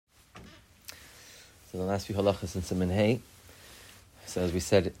So the last few halachas in Siman Hey. So as we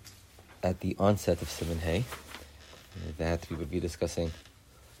said at the onset of Siman Hey, that we would be discussing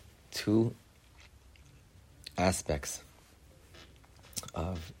two aspects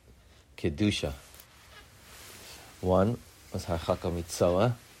of Kedusha. One was Harchaka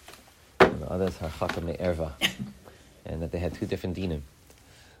Mitzoa, and the other is Harchaka Me'erva, and that they had two different dinim.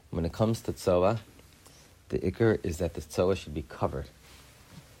 When it comes to Tzoa, the ikr is that the Tzoa should be covered.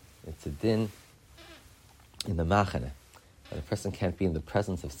 It's a din in the machane that a person can't be in the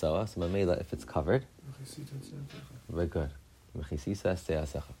presence of Tzoa, so Mamela, if it's covered, very good.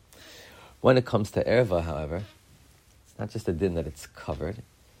 When it comes to Erva, however, it's not just a din that it's covered.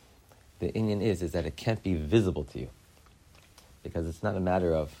 The inyan is that it can't be visible to you, because it's not a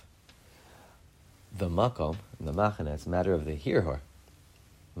matter of the makom, the machane, it's a matter of the hirhor,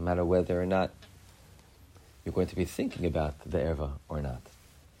 no matter whether or not you're going to be thinking about the erva or not.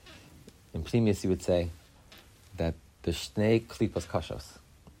 In Pnimius, you would say that the shnei klipas kashos,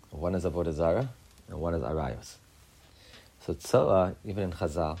 one is avodah zara and one is arayos. So tzoa, even in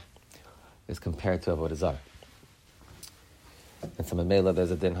Chazal, is compared to avodah zara. And so Mamela,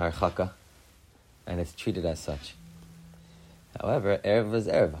 there's a din harchaka, and it's treated as such. However, erva is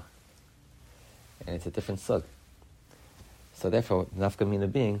erva, and it's a different sug. So therefore, nafka mina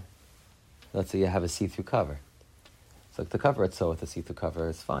being, let's say you have a see-through cover. So to cover it with a see-through cover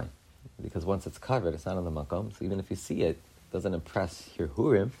is fine, because once it's covered, it's not on the makom. So even if you see it, it doesn't impress your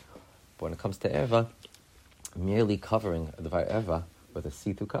hurim. But when it comes to erva, merely covering the var erva with a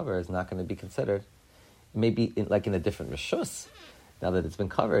see-through cover is not going to be considered. Maybe in a different rishus, now that it's been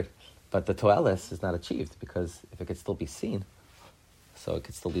covered, but the toelis is not achieved, because if it could still be seen, so it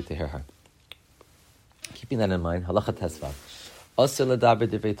could still lead to her. Keeping that in mind, halacha tesvav. Also ledaber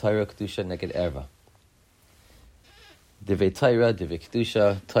divrei Torah kedusha neged erva. Divrei Torah, divrei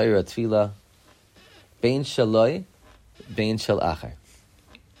kedusha, Torah tefila, bein shaloi, bein shel acher.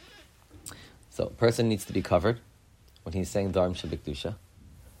 So a person needs to be covered when he's saying darim shel kedusha,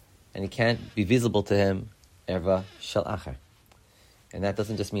 and he can't be visible to him erva shel acher. And that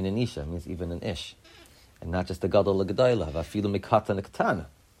doesn't just mean an isha, it means even an ish. And not just a gadol l'gedoyla, vafilu mikata nektana,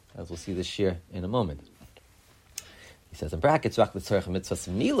 as we'll see this year in a moment. He says in brackets, Rak l'tzorech mitzvahs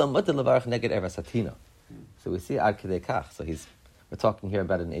mila mutar levarach neged erva satina. So we see ad kedei kach. So we're talking here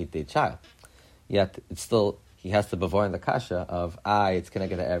about an 8-day child. Yet it's still, he has to bavor in the kasha of, it's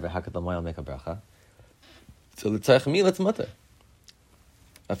keneged erva, how could the moil make a bracha? So l'tzorech mila, it's mutar.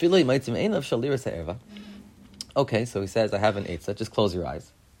 Afilu yimaytzim einav shaliras ha'erva. Okay, so he says, I have an eitzah, just close your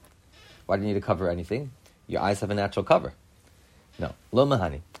eyes. Why do you need to cover anything? Your eyes have a natural cover. No. Lo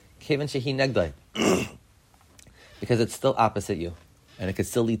mahani. Kevan shehi negdai. Because it's still opposite you, and it could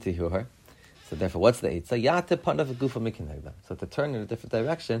still lead to her. So therefore, what's the eitzah? Yate panav gufa mikinegda. So to turn in a different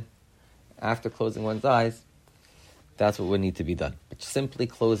direction, after closing one's eyes, that's what would need to be done. But simply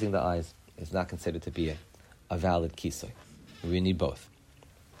closing the eyes is not considered to be a valid kisoy. We need both.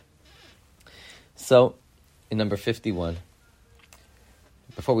 So, in number 51,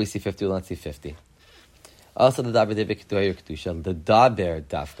 before we see 50, let's see 50. Also, the daber devei kedusha, the daber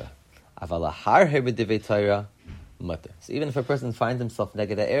dafka, aval har devei Torah mutter. So even if a person finds himself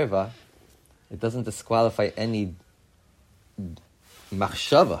neged erva, it doesn't disqualify any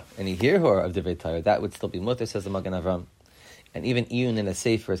machshava, any hirhor of devei Torah. That would still be mutter, says the Magen Avram. And even iyun in a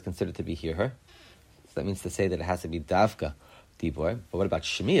sefer is considered to be hirhor. So that means to say that it has to be davka dibor. But what about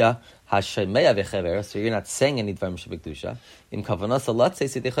shmiya? Hashemeya vechever. So you're not saying any dvarim shebekdusha. In kavanasa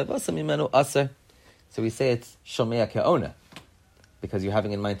latzei sidechavasa mimenu aser. So we say it's shomeya ke'ona, because you're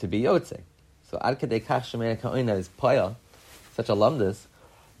having in mind to be yotze. So ad kedei kach shomeya ke'ona is poya, such a lumdus,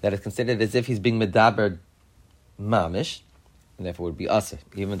 that it's considered as if he's being medaber mamish, and therefore would be aser,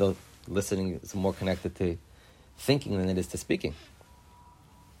 even though listening is more connected to thinking than it is to speaking.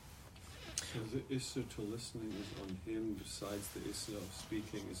 So the issue to listening is on him, besides the issue of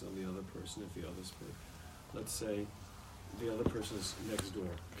speaking is on the other person. If the other's, let's say, the other person is next door,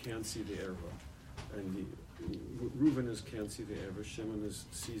 can't see the erva, and Reuven can't see the erva. Shimon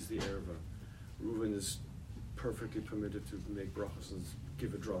sees the erva. Reuven is perfectly permitted to make brachas and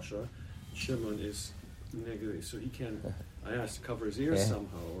give a drasha. Shimon is negative, so he can. I asked to cover his ears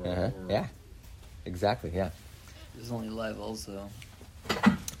somehow. Or yeah, exactly. Yeah. There's only live also.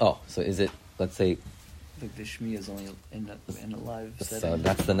 Oh, so is it? Let's say. Like the shmi is only in a live setting. So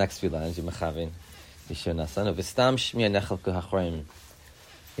that's the next few lines. You mechavin, yishur nasanu v'stam shmiya nechal kuhachroim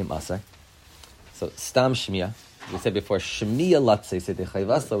im aser. So stam shmiya. We said before shmiya latzei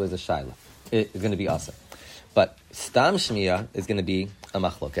sedechayvaso is a shaila. It's going to be aser, but stam shmiya is going to be a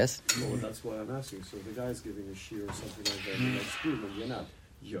machlokes. Well, that's why I'm asking. So the guy's giving a shear or something like that. That's true, but you're not.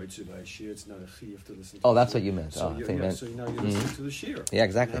 Yoitzu by a shear, it's not a chiyuv to listen to. Oh, that's what you meant. So, I think you meant. so now you're listening to the shear. Yeah,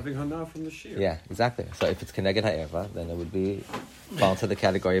 exactly. You're having hana from the shear. Yeah, exactly. So if it's keneged ha'erva, then it would be fall into the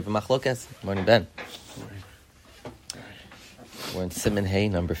category of a machlokes. Morning, Ben. We're in Siman Hay,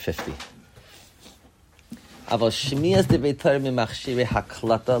 number 50. Aval shmiyas devei Torah mimachshirei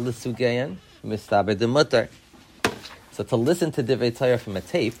haklata l'sugeyan mistaber demutar. So to listen to devei Torah from a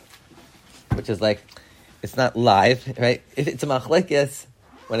tape, which is like, it's not live, right? If it's a machlokes,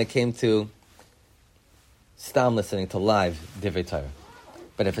 when it came to stam listening to live divrei Torah.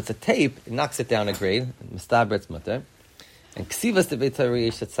 But if it's a tape, it knocks it down a grade, mistaber it's mutar. And ksivas divrei Torah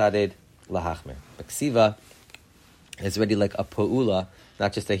yesh tzaded lahachmer. But ksiva is already like a po'ula,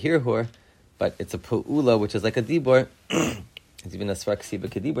 not just a hirhur, but it's a po'ula, which is like a dibor. It's even a svar ksiva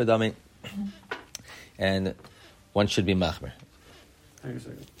kedibor dami. And one should be machmer. Hang on a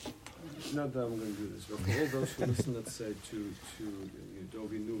second. Not that I'm going to do this, but for all those who listen, let's say, to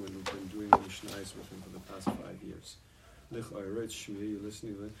Dovi Newman, who've been doing the Mishnayos with him for the past 5 years. You're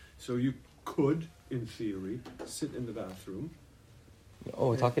listening to it. So you could, in theory, sit in the bathroom. Oh,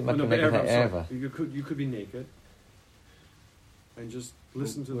 we're talking about erva. You could be naked and just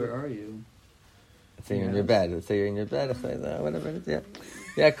listen to Where are you? Let's say you're in your bed. Let's say you're in your bed. Whatever it is, yeah.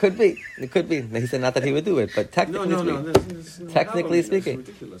 Yeah, it could be. It could be. He said not that he would do it, but technically speaking. Technically speaking. That's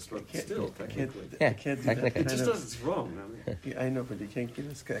ridiculous, but still, technically. Yeah, Technically. It just does, it's wrong. I mean. Yeah, I know, but you can't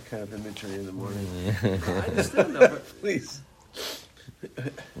give us that kind of imagery in the morning. I understand that, but... Please.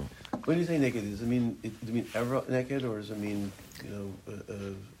 When you say naked, does it mean ever naked, or does it mean,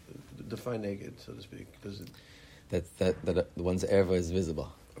 define naked, so to speak? Does it? That one's erva is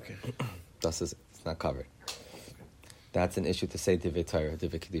visible. Okay. Thus, it's not covered. That's an issue to say divrei Torah,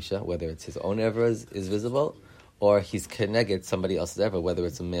 divrei kedusha, whether it's his own erva is visible, or he's keneged somebody else's erva, whether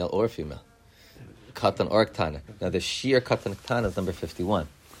it's a male or a female. Katan or ktana. Now the sheer katan ktana is number 51.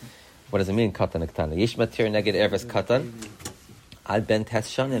 What does it mean, katan ktana? Yesh matir neged ervas katan ad ben tes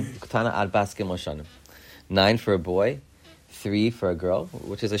shanim, ktana ad bas gimel shanim. 9 for a boy, 3 for a girl,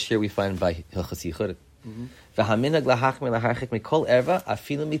 which is a sheer we find by Hilchos Yichud. V'haminag lahachmir laharchik mikol erva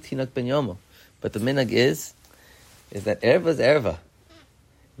afilu mitinok ben yomo. But the minhag is that erva is erva.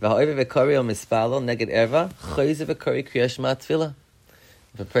 V'ha'oive v'kori o mispalo neged erva choyze v'kori kriyas shema tefillah.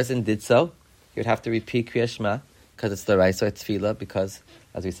 If a person did so, he would have to repeat kriyas shema because it's the raisa tefillah, because,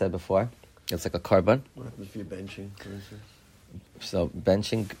 as we said before, it's like a korban. What happens if you're benching, for instance? So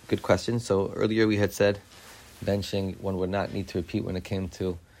benching, good question. So earlier we had said benching one would not need to repeat when it came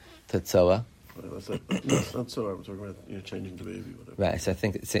to tzoa. Well, that's not so. I'm talking about changing the baby, whatever. Right. So I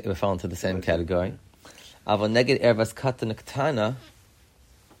think we fall into the same category. Avol neged ervas katan ktana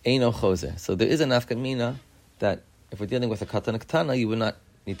eino chozer. So there is an nafka that if we're dealing with a katan ktana, you would not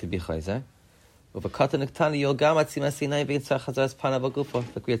need to be chozer. With a katan ktana, you'll gamat simasinai v'yitzar chazaras pana b'gufo.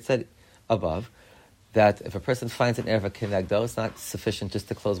 Like we had said above, that if a person finds an erva kenegdo, it's not sufficient just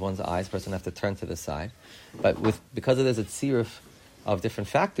to close one's eyes. The person has to turn to the side. But because there's a tziruf of different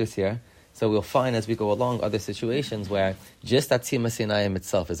factors here, so we'll find as we go along other situations where just that tzima sinayim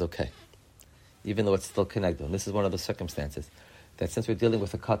itself is okay, even though it's still kenegdo. And this is one of the circumstances that since we're dealing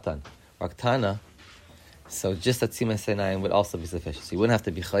with a katan or ktana, so just that tzima sinayim would also be sufficient. So you wouldn't have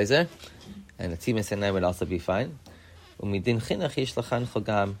to be chayzer, and the tzima sinayim would also be fine. Umidin chinach yish lachan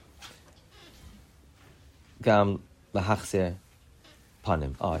chogam gam lahachzir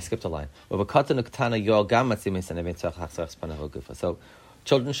panim. Oh, I skipped a line. So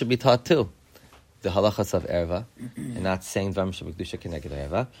children should be taught too the halachas of erva, and not saying dvarim shebekdusha keneged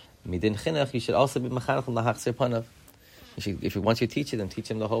erva. Midin chinuch, you should also be mechanech lahachzir panav. If you want you to teach them, teach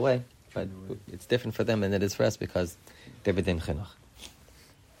them the whole way. But it's different for them than it is for us because they're b'din chinuch.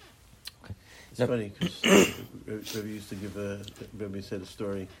 It's funny because Rebbe used to give Rebbe said a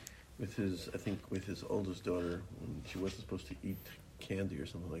story with his oldest daughter when she wasn't supposed to eat candy or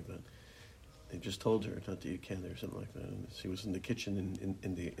something like that. They just told her not to eat candy or something like that. And she was in the kitchen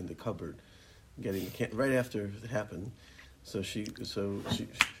in the cupboard getting the candy right after it happened. So she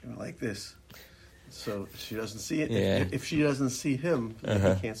went like this. So she doesn't see it. Yeah. If she doesn't see him,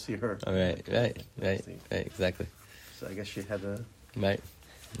 he can't see her. All right, exactly. So I guess she had a... Right,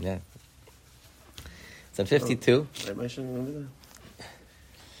 yeah. So 52. I should remember that.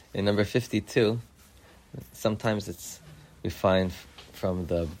 In number 52, sometimes we find from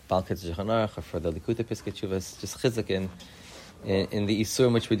the Baal Kitzur Shulchan Aruch or for the Likutei Piskei Teshuvos just chizuk in the isur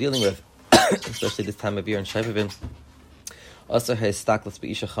in which we're dealing with, especially this time of year in Shavuot. Also, heistaklas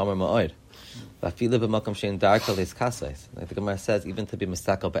be'isha chamer ma'od. V'afilu b'makom shein darka leis kasais. Like the Gemara says, even to be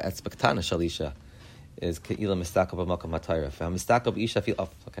mistakel be'etzbek tana shalisha is keila mistakab b'makom hatayra. Hamistakab isha fil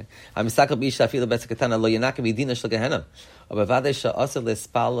okay. Hamistakab isha fil betzakatana lo yanaka b'dina shel gehenim. Obavadei she'asel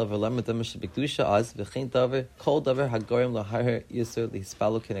le'spala v'lemer damer shebikdusha az v'chein davar kol davar hagorim lahar yisur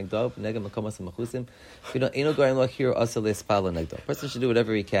le'hispalu kenegdo b'negam makomas ha'machusim. Eno gorim lahir asel le'spala negdo. A person should do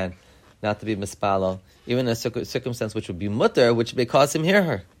whatever he can not to be mispalo, even in a circumstance which would be mutter, which may cause him hear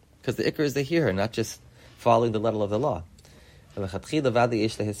her, because the ikr is to hear her, not just following the level of the law. Davening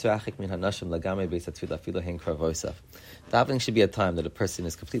should be a time that a person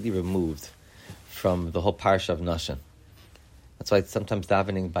is completely removed from the whole parsha of nashim. That's why sometimes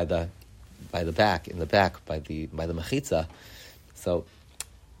davening by the back, in the back, by the mechitza. So,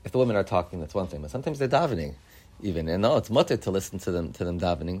 if the women are talking, that's one thing. But sometimes they're davening, even, and no, it's mutter to listen to them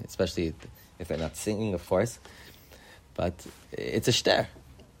davening, especially if they're not singing, of course. But it's a shter.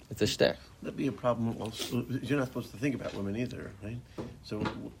 It's a shter. That'd be a problem also. You're not supposed to think about women either, right? So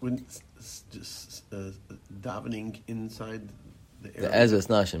when davening inside the area, the Ezra's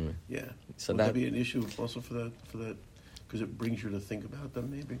nashim. Yeah. So would that that be an issue also for that? Because it brings you to think about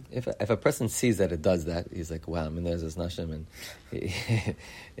them, maybe. If a person sees that it does that, he's like, wow, I mean, there's this nashim, and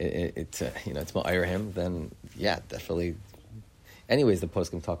it's ma'ir him. Then yeah, definitely. Anyways, the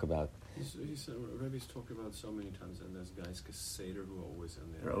post can talk about. Rebbe's talked about so many times, and there's guys Seder who are always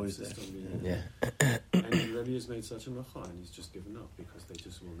in there. They're always there. Yeah. And Rebbe has made such a macha, and he's just given up because they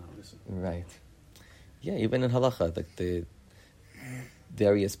just will not listen. Right. Yeah, even in halacha, like the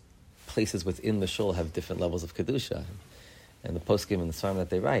various places within the shul have different levels of kedusha, and the poskim and the svarim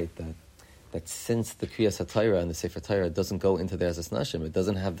that they write that since the kriyas HaTorah and the Sefer Torah doesn't go into their Ezras Nashim, it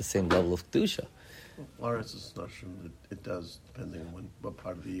doesn't have the same level of kedusha. Or it's not sure it does, depending on what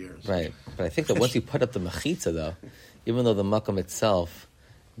part of the year. So. Right, but I think that once you put up the mechitza, though, even though the makom itself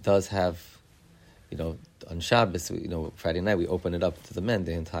does have, on Shabbos, Friday night we open it up to the men,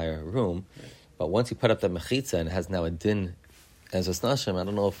 the entire room. Right. But once you put up the mechitza and it has now a din as a snashim, I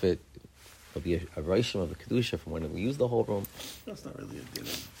don't know if it will be a reishim of the kedusha from when we use the whole room. That's not really a din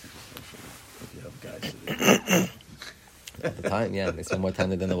if you have guys. At the time, yeah, they spend more time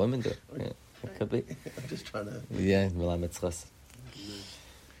than the women do. Yeah. It could be. I'm just trying to... Yeah, Milah Mitzchas.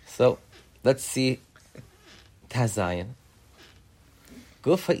 So, let's see. Tazayin.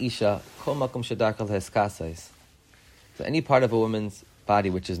 Guf ha'isha, kol makom shedarkal ha'eskasais. So any part of a woman's body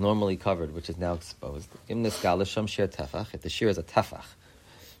which is normally covered, which is now exposed, im neskala sham shir tefach, if the shir is a tefach,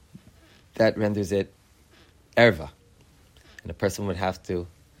 that renders it erva. And a person would have to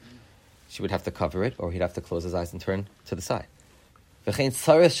cover it, or he'd have to close his eyes and turn to the side.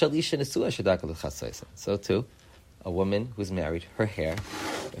 So too, a woman who's married, her hair,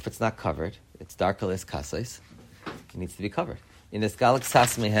 if it's not covered, it's dark as kasais, it needs to be covered. In this galak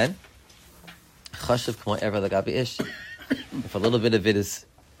sas mehen, chashav kmo ever lagabi ish. If a little bit of it is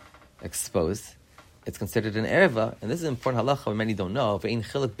exposed, it's considered an erva, and this is an important halacha many don't know.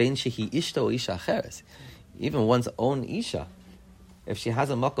 Even one's own isha, if she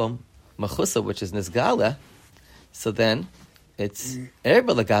has a makom machusa, which is nisgala, so then it's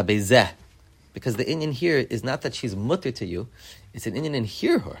erba lagabe zeh, because the inyan here is not that she's mutter to you; it's an inyan in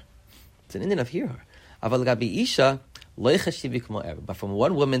hear her. It's an inyan of hear her. Aval lagabe isha lo ychashiv kmo erba. But from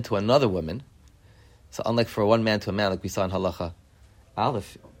one woman to another woman, so unlike for one man to a man, like we saw in halacha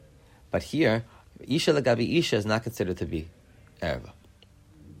aleph, but here isha lagabe isha is not considered to be erba.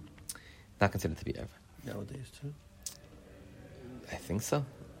 Not considered to be erba. Nowadays too. I think so.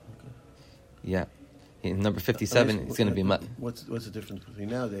 Okay. Yeah. In number 57, it's going to be... What's the difference between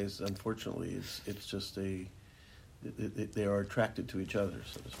nowadays? Unfortunately, it's just they are attracted to each other,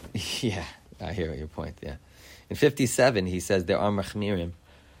 so to speak. Yeah, I hear your point, yeah. In 57, he says, there are machmirim.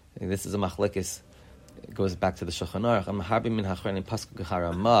 This is a machlekes. It goes back to the Shulchan Aruch. Maharbi min hachronim pasuk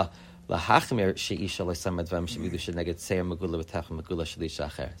gecharama lahachmir sheisha lesamad v'am shevidu sheneged seir megula v'tach megula shalisha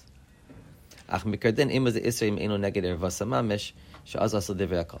acheres. Ach mikardin imaz isra im eno neged ervasa mamish she'az asal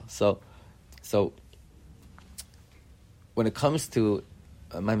divrei akol. So when it comes to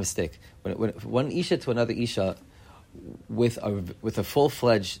my mistake, when one isha to another isha with a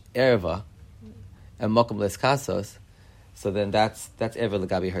full-fledged erva and makom leskasos, so then that's erva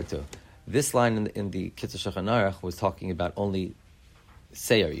legabi her too. This line in the Kitzur Shulchan Aruch was talking about only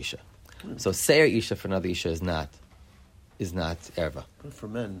seir isha. So seir isha for another isha is not erva. But for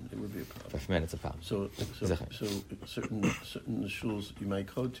men, it would be a problem. For men, it's a problem. So certain shuls you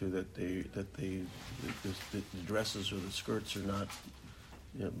might go to that the dresses or the skirts are not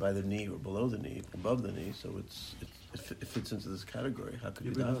by the knee or below the knee, above the knee. So it fits into this category. How could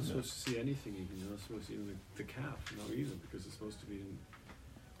you You're not not supposed to see anything even. You're not supposed to see even the calf. No reason, because it's supposed to be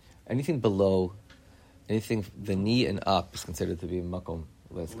anything below, anything the knee and up is considered to be makom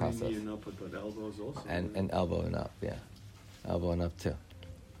Les Only knee Casas. and up, but elbows also. And elbow and up, yeah. Elbow and up too.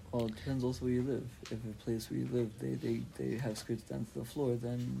 Well, it depends also where you live. If a place where you live, they have skirts down to the floor,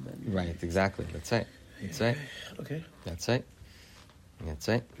 then Right, exactly. That's right. That's right. Okay. That's right. That's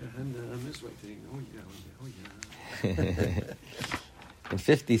right. And I'm this way thing. Oh yeah. In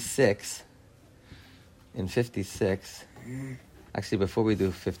 56, actually before we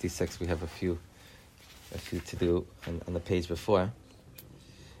do 56, we have a few to do on the page before.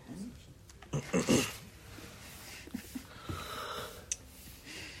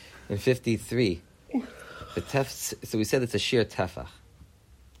 In 53, so we said it's a sheer tefach.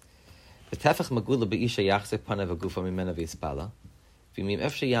 The tefach magula be'isha yachzik panav agufa mimena v'ispala. V'mim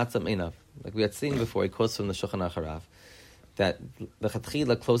efshe yatzam einav. Like we had seen before, he quotes from the Shulchan Aruch that the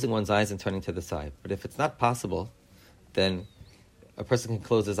chatchila closing one's eyes and turning to the side. But if it's not possible, then a person can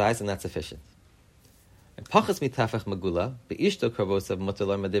close his eyes and that's sufficient. And pachas mitafach magula be'ishto karvosav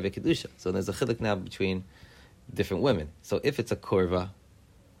mutar madeve kedusha. So there's a chiluk now between different women. So if it's a kurva,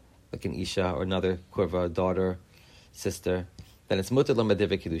 like an isha or another kurva, a daughter, sister, then it's mutar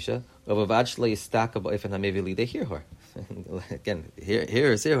madeve kedusha. Ovavad shlo yistak ba'ofen hamevi lidei hirhor. Again,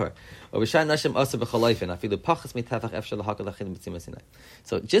 here is hirhor.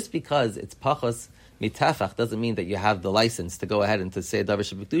 So just because it's pachas mitafach doesn't mean that you have the license to go ahead and to say davar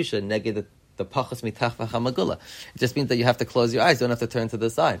shebekdusha neged the pachas mitafach hamagula. It just means that you have to close your eyes. You don't have to turn to the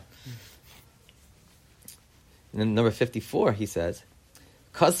side. And then number 54, he says,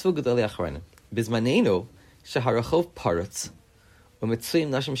 Kasvu gedolei achronim bizmanenu sheharachov paratz. And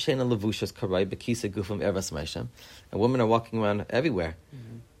women are walking around everywhere,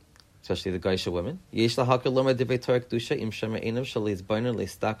 especially the Gaisha women.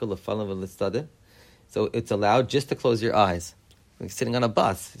 So it's allowed just to close your eyes. Like sitting on a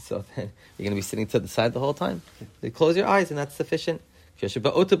bus, so then you're going to be sitting to the side the whole time. You close your eyes and that's sufficient. So again,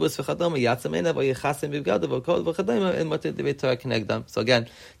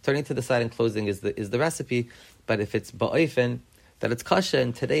 turning to the side and closing is the recipe. But if it's ba'ofen, that it's kasha,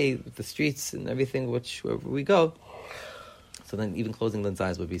 and today with the streets and everything wherever we go, so then even closing one's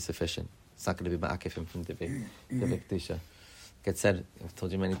eyes would be sufficient. It's not going to be ma'akifim from the Kedusha. Like I said, I've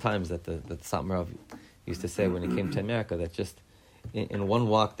told you many times that the Satmar used to say when he came to America that just in one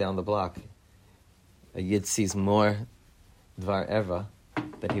walk down the block, a Yid sees more Dvar Eva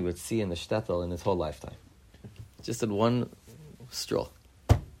that he would see in the shtetl in his whole lifetime. Just in one stroll.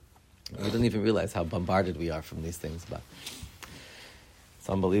 We don't even realize how bombarded we are from these things, but it's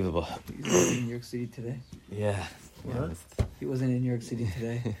unbelievable. He wasn't in New York City today. Yeah. He wasn't in New York City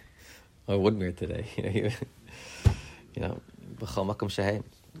today. Or Woodmere today. B'chol makom shehem.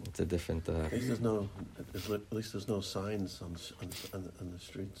 It's a different. At least there's no signs on the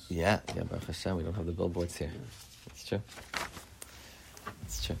streets. Yeah, Baruch Hashem, we don't have the billboards here. It's true.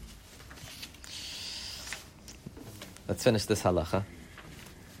 It's true. Let's finish this halacha.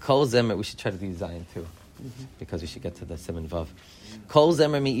 Kol zemer, we should try to do Zion too, because we should get to the Siman Vav. Kol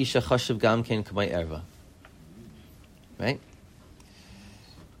zemer mi isha chashuv gam ken k'may erva. Right?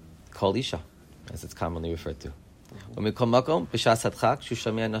 Kol isha, as it's commonly referred to. Umikol makom b'shas hadchak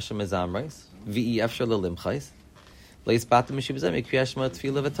shushamei nashim mezamreis v'i efshar lelimchais leis batim mishibzem yikriya shema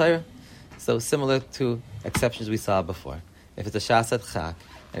tefillah v'tayra. So similar to exceptions we saw before. If it's a shas hadchak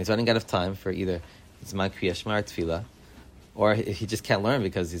and he's running out of time for either zman kriya shema or tefillah, or if he just can't learn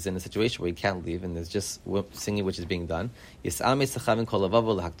because he's in a situation where he can't leave and there's just singing which is being done, do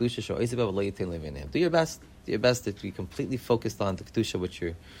your best to be completely focused on the kedusha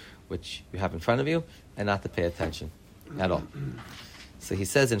which you have in front of you and not to pay attention at all. So he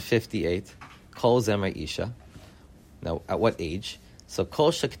says in 58, Kol Zemer Isha. Now, at what age? So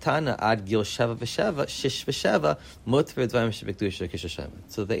Kol Shaktana Ad Gil Sheva V'Sheva Shish V'Sheva Mutver Dvarim Shebekdusha Kishashem.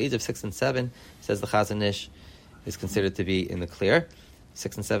 So the age of 6 and 7, says the Chazon Ish, is considered to be in the clear.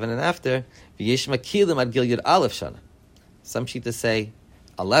 6 and 7 and after, V'yesh Makilim Ad Gil Yud Aleph Shana. Some Shitas say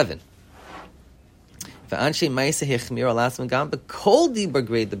 11. When it comes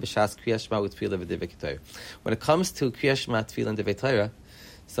to Kriya Shema, Tefillah, and Devei Torah,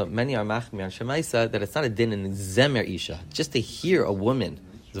 so many are machmir and shemaisa that it's not a din in zemer isha. Just to hear a woman's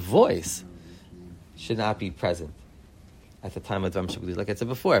voice should not be present at the time of Dvam Shabbat. Like I said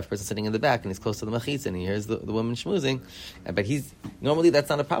before, if a person's sitting in the back and he's close to the machitz and he hears the woman shmoozing, but normally that's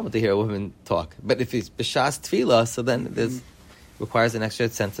not a problem to hear a woman talk. But if he's b'shas tefillah, so then there's requires an extra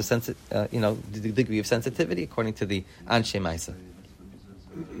sense of the degree of sensitivity according to the Anshe Maisa.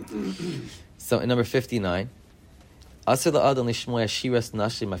 So in number 59, Asir la'adon lishmoya shiras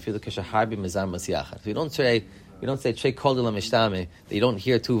nashim afilu keshaharbi mizar masiyachat. We don't say trei kol la mishtame that you don't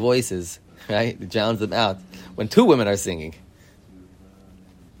hear two voices, right? It drowns them out when two women are singing.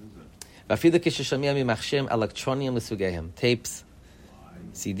 Tapes,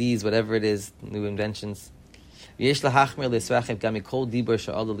 CDs, whatever it is, new inventions. So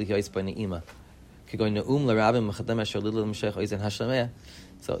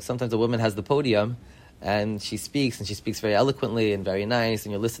sometimes a woman has the podium and she speaks very eloquently and very nice,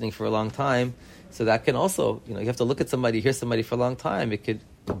 and you're listening for a long time. So that can also, you have to look at somebody, hear somebody for a long time. It could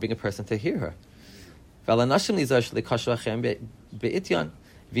bring a person to hear her. So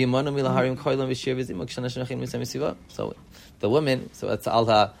the women, so it's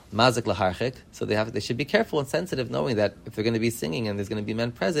alha mazik laharchik. So they should be careful and sensitive, knowing that if they're going to be singing and there's going to be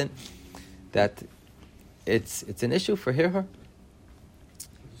men present, that it's an issue for her.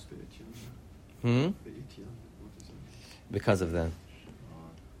 Because of them.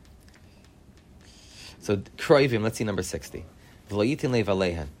 So kroivim, let's see number 60. V'loyitin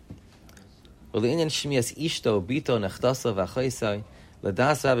le'valehen. V'lo'inyan shmias ishto bito nechtasa v'achoisai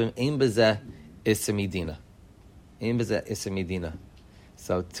l'das rabim ein bezeh isamidina. Ein bezeh isamidina.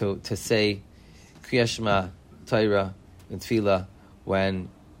 So to say Kriya Shema, Torah, and Tefillah when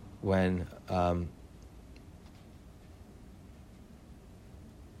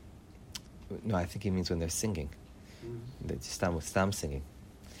no, I think he means when they're singing. They stam singing.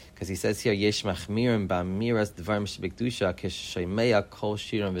 Because he says here, Yesh machmirim ba'miras dvarim shebekdusha k'shemeya kol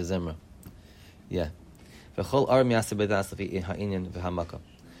shirim v'zimra. Yeah. V'chol ar miyasa b'das l'fi ha'inyan v'hamaka.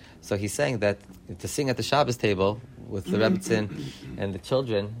 So he's saying that to sing at the Shabbos table with the Rebbetzin and the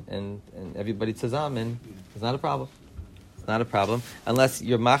children and everybody tzazamin is not a problem. It's not a problem unless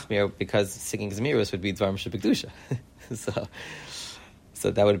you're machmir, because singing Zmiris would be dvarim shebekdusha. So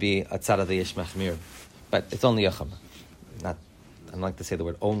that would be a tzad of the Yesh machmirim. But it's only a chumrah. I don't like to say the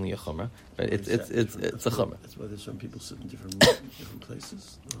word only a chumrah, but it's a chumrah. That's why there's some people sit in different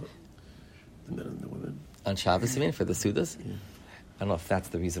places, the men and the women. On Shabbos, you mean, for the Sudas? Yeah. I don't know if that's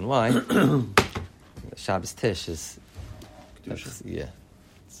the reason why. Shabbos Tish is... It's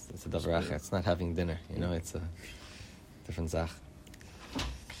a davar acher. It's not having dinner, it's a different zach.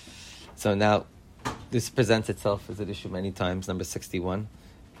 So now, this presents itself as an issue many times. Number 61.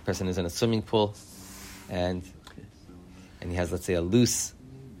 The person is in a swimming pool, and he has, let's say, a loose...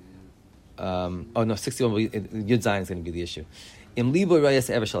 61, Yud Zayin is going to be the issue. Im liboy roya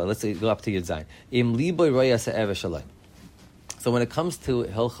se'ever shalai. Let's go up to Yud Zayin. Im liboy roya se'ever shalai. So when it comes to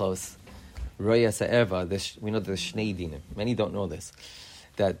Hilchos, roya se'eva, we know there's shnei dinim. Many don't know this.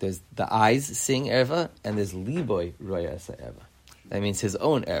 That there's the eyes seeing erva, and there's liboy roya se'eva. That means his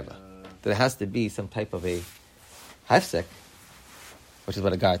own erva. There has to be some type of a hefsek, which is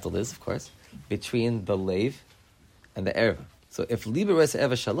what a gartel is, of course, between the lave and the erva. So if liboy roya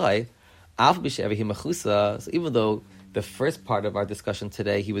se'eva shalai, af b'she'eva hi mechusa, so even though the first part of our discussion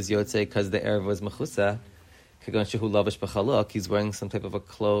today, he was yotze because the erva was mechusa, he's wearing some type of a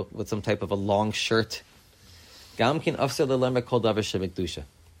cloth with some type of a long shirt. Gamkin afser lelemar kol davar shebekdusha.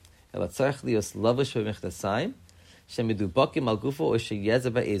 Elatzarch lios lavish b'michtasayim shemidubakim al gufo or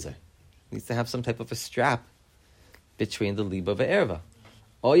sheyeza ba'ezer. Needs to have some type of a strap between the liba ve'erva.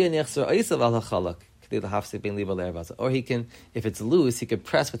 Oya nechser oisav al hachalak k'dei lahafsik ben liba le'erva. Or he can, if it's loose, he could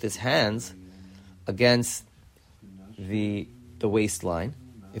press with his hands against the waistline,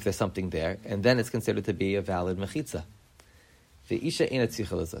 if there's something there, and then it's considered to be a valid mechitza. The isha ain't a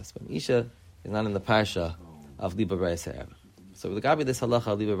tzichalazas, but isha is not in the parsha of liba raya se'erva. So with the gabi this halacha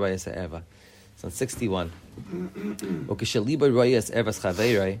of liba raya se'erva, it's on 61. Ukisha liba raya se'erva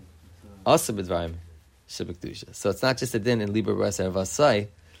schaveirei asa b'dvarim shebekdusha. So it's not just a din in liba raya se'erva sai,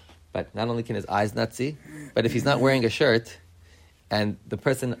 but not only can his eyes not see, but if he's not wearing a shirt and the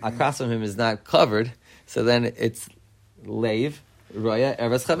person across from him is not covered, so then it's leiv roya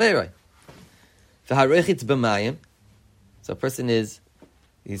ervas chaveirei. V'harechitz b'mayim. So a person he's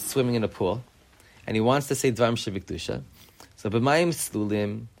swimming in a pool, and he wants to say dvarim shebekdusha. So b'mayim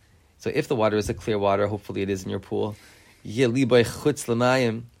slulim. So if the water is a clear water, hopefully it is in your pool. Yeh liboy chutz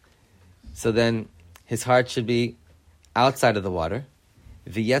l'mayim. So then his heart should be outside of the water.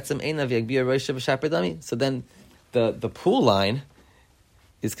 V'yetzem einav yagbiyah roisha v'shaper dami. So then the pool line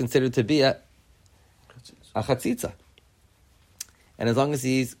is considered to be a chatzitza. And as long as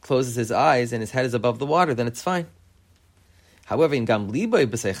he closes his eyes and his head is above the water, then it's fine. However, in gam liboy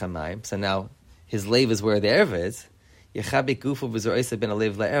b'sei chamayim, so now his lave is where the erva is. Yechabik gufu v'zorisa ben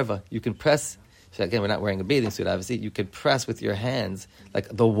alev la'erva. You can press. So again, we're not wearing a bathing suit, obviously. You can press with your hands,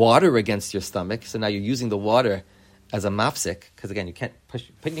 like the water against your stomach. So now you're using the water as a mafsik, because again, you can't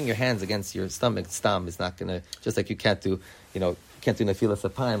putting your hands against your stomach. Stam is not going to, just like you can't do nefilas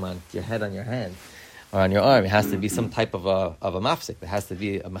apayim on your head on your hand or on your arm. It has to be some type of a mafsik. There has to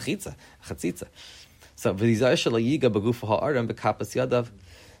be a mechitza, a chatzitza. So v'dizar shalayiga b'gufa ha'aram b'kapas yadav.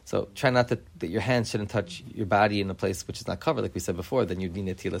 So try not that your hands shouldn't touch your body in a place which is not covered, like we said before. Then you'd need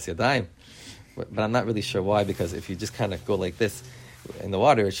netilas yadayim. But I'm not really sure why, because if you just kind of go like this in the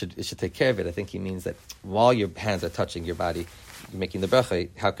water, it should take care of it. I think he means that while your hands are touching your body, you're making the bracha.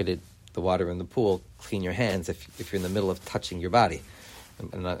 How could the water in the pool clean your hands if you're in the middle of touching your body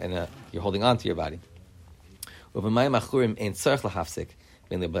and you're holding on to your body? So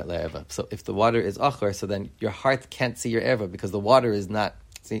if the water is achor, so then your heart can't see your erva because the water is not.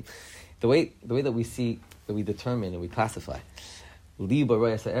 See, the way that we determine and we classify liba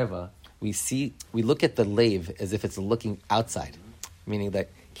royas erva, we look at the lave as if it's looking outside, meaning that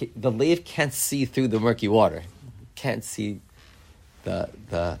the lave can't see through the murky water, can't see the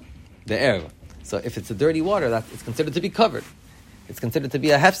erva. So if it's a dirty water, it's considered to be covered. It's considered to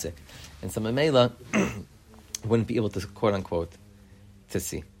be a hefsek, and so mamela wouldn't be able to, quote unquote, to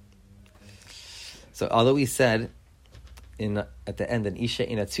see. So although we said at the end, an isha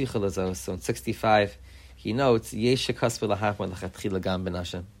in atzicha lazos, so in 65, he notes yesh shekasvu lahach melachatchila gam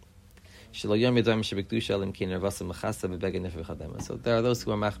benashem shelo yom yadayim shebekdusha elim ki nervasa mechasa bebeged nefesh chadema. So there are those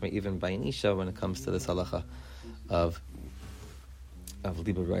who are machmir even by an isha when it comes to this halacha of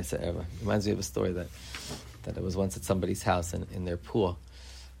liba roisa erva. Reminds me of a story that it was once at somebody's house and in their pool.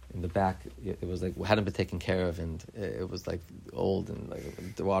 In the back, it was like hadn't been taken care of, and it was like old, and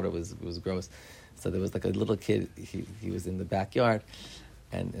like the water was gross. So there was like a little kid. He was in the backyard,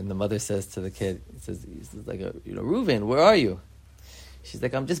 and the mother says to the kid, he says like, Reuven, where are you? She's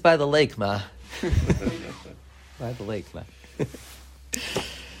like, I'm just by the lake, ma. By the lake, ma.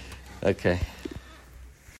 Okay.